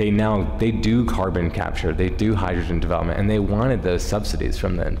they do carbon capture, they do hydrogen development, and they wanted those subsidies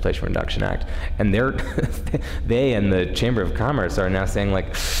from the Inflation Reduction Act. And they and the Chamber of Commerce are now saying,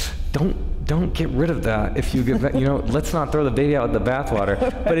 like, don't get rid of that if you get, let's not throw the baby out with the bathwater.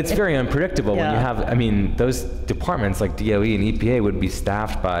 But it's very unpredictable when you have, I mean, those departments like DOE and EPA would be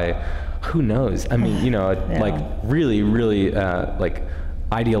staffed by, who knows? I mean, like really, really, like,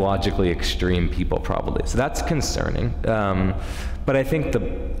 ideologically extreme people probably. So that's concerning. But I think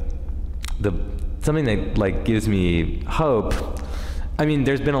the something that like gives me hope, I mean,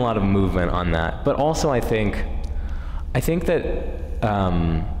 there's been a lot of movement on that, but also I think that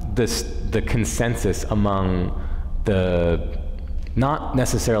the consensus among not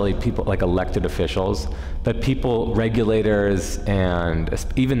necessarily people like elected officials, but people, regulators, and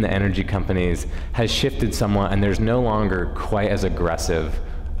even the energy companies has shifted somewhat, and there's no longer quite as aggressive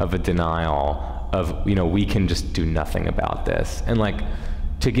of a denial of, we can just do nothing about this. And like,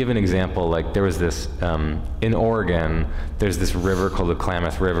 to give an example, like there was this, in Oregon, there's this river called the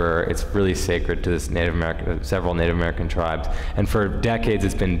Klamath River. It's really sacred to this several Native American tribes. And for decades,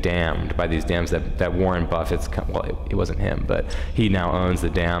 it's been dammed by these dams that Warren Buffett's, well, it wasn't him, but he now owns the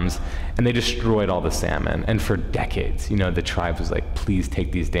dams. And they destroyed all the salmon. And for decades, the tribe was like, please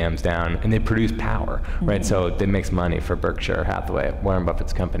take these dams down. And they produce power, right? So it makes money for Berkshire Hathaway, Warren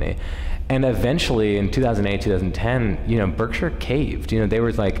Buffett's company. And eventually, in 2008, 2010, Berkshire caved. They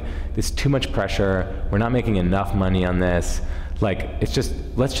were like, there's too much pressure. We're not making enough money on this. Like,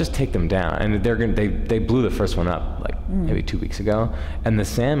 let's just take them down. And they blew the first one up, like maybe 2 weeks ago. And the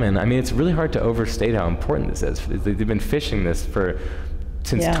salmon, I mean, it's really hard to overstate how important this is. They've been fishing this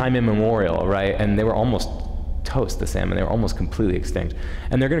since time immemorial, right? And they were almost toast, the salmon. They were almost completely extinct.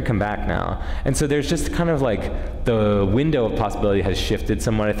 And they're going to come back now. And so there's just kind of like the window of possibility has shifted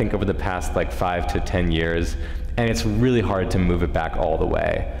somewhat, I think, over the past like 5 to 10 years. And it's really hard to move it back all the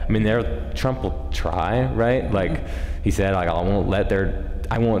way. I mean, Trump will try, right? Like he said, like, I won't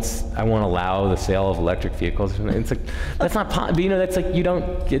allow the sale of electric vehicles. It's like, that's not possible. You know, that's like, you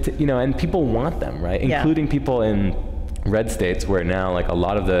don't get to, you know, and people want them, right? Yeah. Including people in red states where now, like, a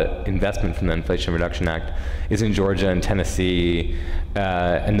lot of the investment from the Inflation Reduction Act is in Georgia and Tennessee,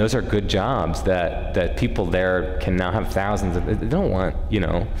 and those are good jobs that people there can now have thousands of. They don't want, you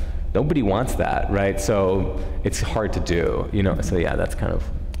know, nobody wants that, right? So it's hard to do, you know. So yeah, that's kind of.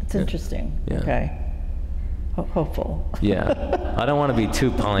 It's interesting. Yeah. Okay. Hopeful. Yeah, I don't want to be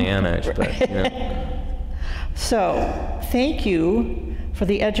too Pollyanna-ish, but you know. So, thank you for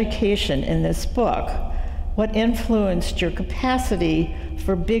the education in this book. What influenced your capacity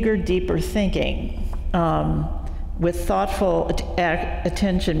for bigger, deeper thinking, with thoughtful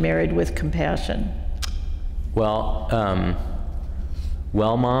attention married with compassion? Well,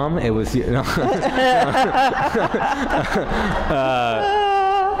 Mom, it was, you know.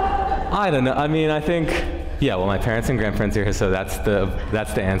 I don't know. I mean, I think, yeah. Well, my parents and grandparents are here, so that's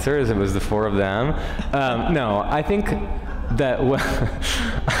the answer. Is it was the 4 of them? No, I think that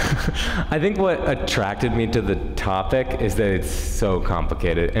I think what attracted me to the topic is that it's so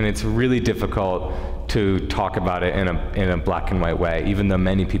complicated, and it's really difficult to talk about it in a black and white way, even though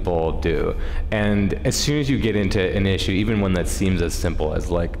many people do. And as soon as you get into an issue, even one that seems as simple as,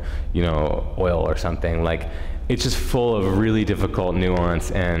 like, you know, oil or something, like, it's just full of really difficult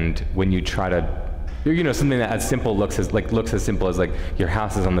nuance. And when you try to, you know, something that as simple looks as simple as, like, your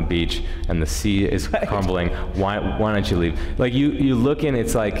house is on the beach and the sea is crumbling. Why don't you leave? Like, you look in,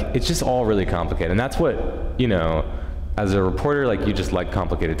 it's like, it's just all really complicated. And that's what, you know, as a reporter, like, you just like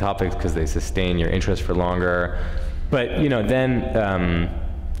complicated topics because they sustain your interest for longer. But, you know, then,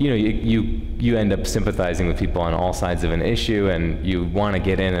 you know, you end up sympathizing with people on all sides of an issue, and you want to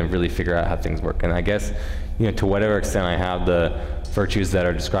get in and really figure out how things work. And I guess, you know, to whatever extent I have the virtues that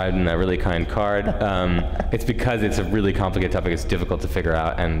are described in that really kind card, it's because it's a really complicated topic. It's difficult to figure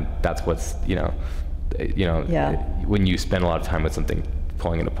out, and that's what's, you know, Yeah. when you spend a lot of time with something,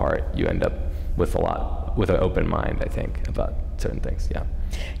 pulling it apart, you end up with an open mind, I think, about certain things. Yeah.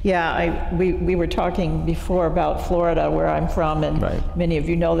 Yeah, we were talking before about Florida, where I'm from, and Right. many of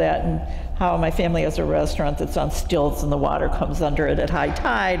you know that, and how my family has a restaurant that's on stilts and the water comes under it at high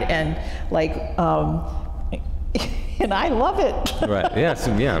tide, and like, and I love it. Right. Yeah.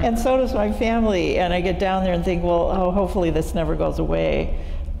 So, yeah. And so does my family, and I get down there and think, well, hopefully this never goes away,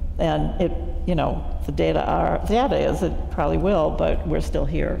 and it, you know, the data is it probably will, but we're still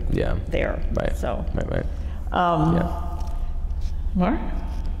here. Yeah. There. Right. So. Right. Yeah. More?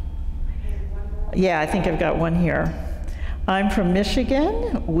 Yeah, I think I've got one here. I'm from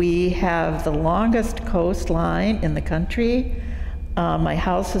Michigan. We have the longest coastline in the country. My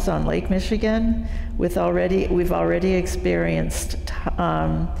house is on Lake Michigan. We've already experienced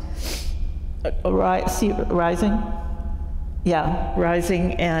rising. Yeah,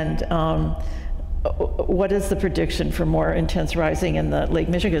 rising, and what is the prediction for more intense rising in the Lake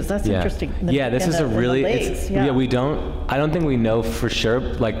Michigan? That's interesting. Yeah, this is a really, yeah. I don't think we know for sure,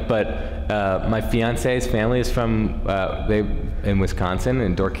 like, but my fiance's family is from, in Wisconsin,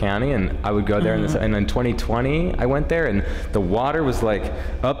 in Door County, and I would go there, and in 2020, I went there, and the water was, like,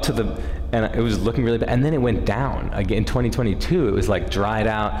 up to and it was looking really bad, and then it went down. Again, in 2022, it was, like, dried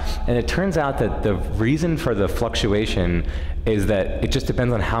out, and it turns out that the reason for the fluctuation is that it just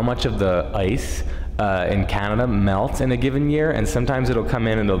depends on how much of the ice in Canada melts in a given year, and sometimes it'll come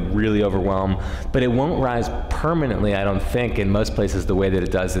in and it'll really overwhelm, but it won't rise permanently, I don't think, in most places the way that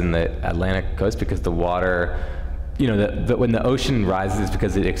it does in the Atlantic coast, because the water, you know, when the ocean rises, it's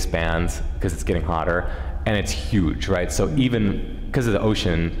because it expands, because it's getting hotter, and it's huge, right? So even because of the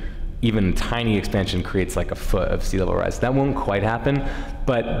ocean, even tiny expansion creates like a foot of sea level rise. That won't quite happen,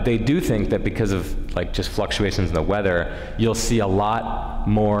 but they do think that because of, like, just fluctuations in the weather, you'll see a lot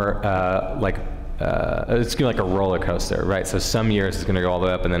more it's gonna be like a roller coaster, right? So some years it's gonna go all the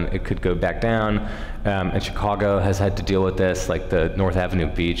way up, and then it could go back down. And Chicago has had to deal with this, like the North Avenue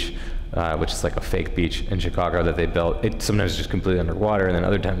beach, which is like a fake beach in Chicago that they built. It sometimes is just completely underwater, and then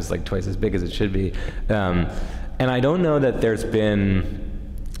other times it's like twice as big as it should be. And I don't know that there's been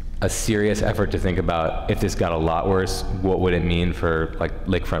a serious effort to think about, if this got a lot worse, what would it mean for, like,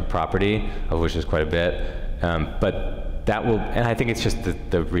 lakefront property, of which is quite a bit. But that will, and I think it's just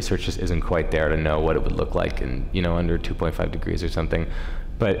that the research just isn't quite there to know what it would look like in, you know, under 2.5 degrees or something.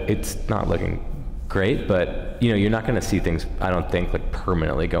 But it's not looking great, but you're not going to see things, I don't think, like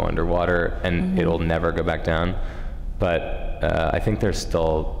permanently go underwater, and it'll never go back down. But I think there's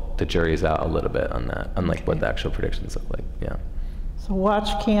still, the jury's out a little bit on that, on like what the actual predictions look like. Yeah. So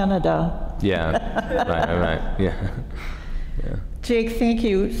watch Canada. Yeah. right. Yeah. Yeah. Jake, thank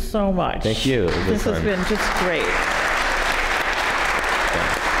you so much. Thank you. This has been just great.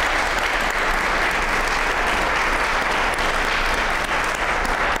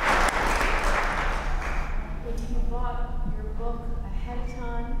 If you bought your book ahead of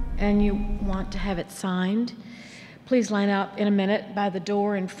time and you want to have it signed, please line up in a minute by the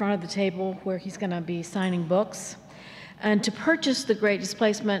door in front of the table where he's going to be signing books. And to purchase The Great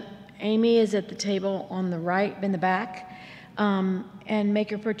Displacement, Amy is at the table on the right in the back. And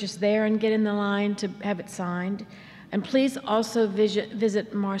make your purchase there and get in the line to have it signed. And please also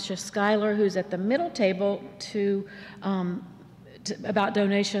visit Marcia Schuyler, who's at the middle table, about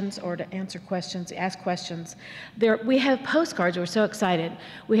donations or to answer questions, ask questions. We have postcards. We're so excited.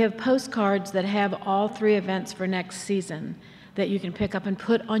 We have postcards that have all 3 events for next season that you can pick up and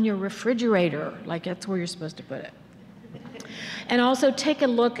put on your refrigerator, like that's where you're supposed to put it. And also take a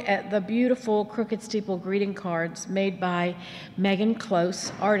look at the beautiful Crooked Steeple greeting cards made by Megan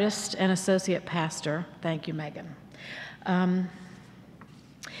Close, artist and associate pastor. Thank you, Megan.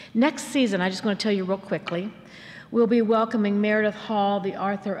 Next season, I just want to tell you real quickly, we'll be welcoming Meredith Hall, the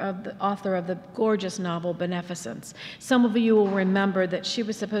author of the gorgeous novel Beneficence. Some of you will remember that she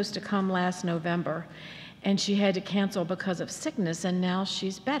was supposed to come last November, and she had to cancel because of sickness, and now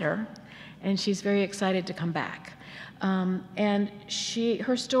she's better, and she's very excited to come back. And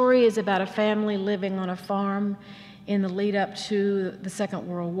her story is about a family living on a farm in the lead up to the Second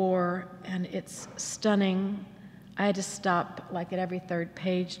World War, and it's stunning. I had to stop like at every 3rd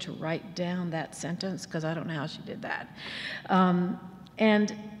page to write down that sentence because I don't know how she did that.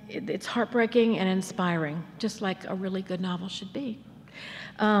 And it's heartbreaking and inspiring, just like a really good novel should be.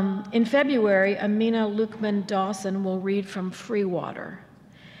 In February, Amina Lukman Dawson will read from Free Water.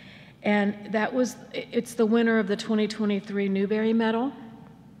 And it's the winner of the 2023 Newbery Medal,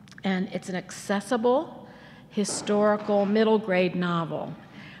 and it's an accessible, historical, middle grade novel,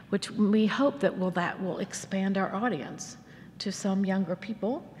 which we hope that will expand our audience to some younger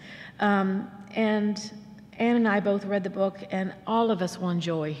people. And Anne and I both read the book, and all of us will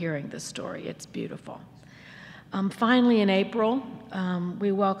enjoy hearing this story. It's beautiful. Finally, in April,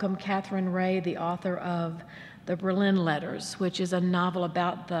 we welcome Catherine Ray, the author of The Berlin Letters, which is a novel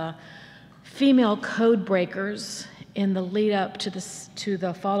about the female code breakers in the lead up to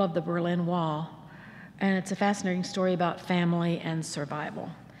the fall of the Berlin Wall. And it's a fascinating story about family and survival.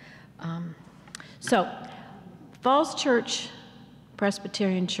 So, Falls Church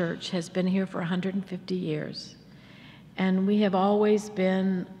Presbyterian Church has been here for 150 years. And we have always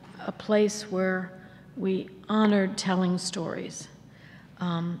been a place where we honored telling stories.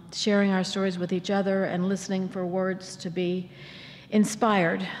 Sharing our stories with each other and listening for words to be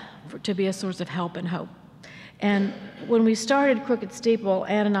inspired, to be a source of help and hope. And when we started Crooked Steeple,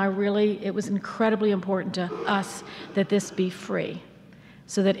 Anne and I it was incredibly important to us that this be free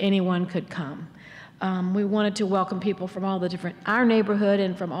so that anyone could come. We wanted to welcome people from our neighborhood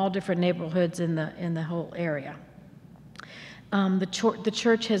and from all different neighborhoods in the whole area. The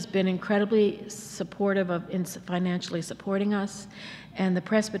church has been incredibly supportive in financially supporting us, and the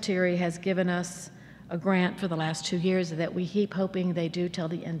presbytery has given us a grant for the last 2 years that we keep hoping they do till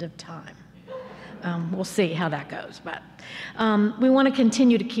the end of time. We'll see how that goes, but we want to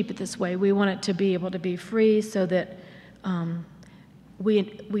continue to keep it this way. We want it to be able to be free so that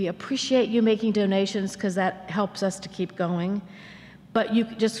we appreciate you making donations because that helps us to keep going. But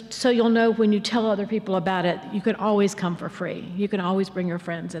just so you'll know, when you tell other people about it, you can always come for free. You can always bring your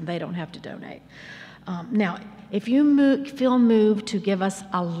friends and they don't have to donate. Now, if you feel moved to give us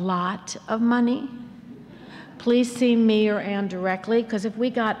a lot of money, please see me or Anne directly, because if we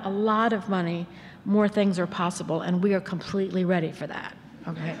got a lot of money, more things are possible, and we are completely ready for that,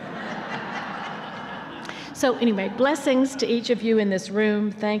 okay? So anyway, blessings to each of you in this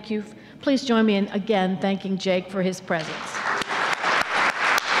room. Thank you. Please join me in, again, thanking Jake for his presence.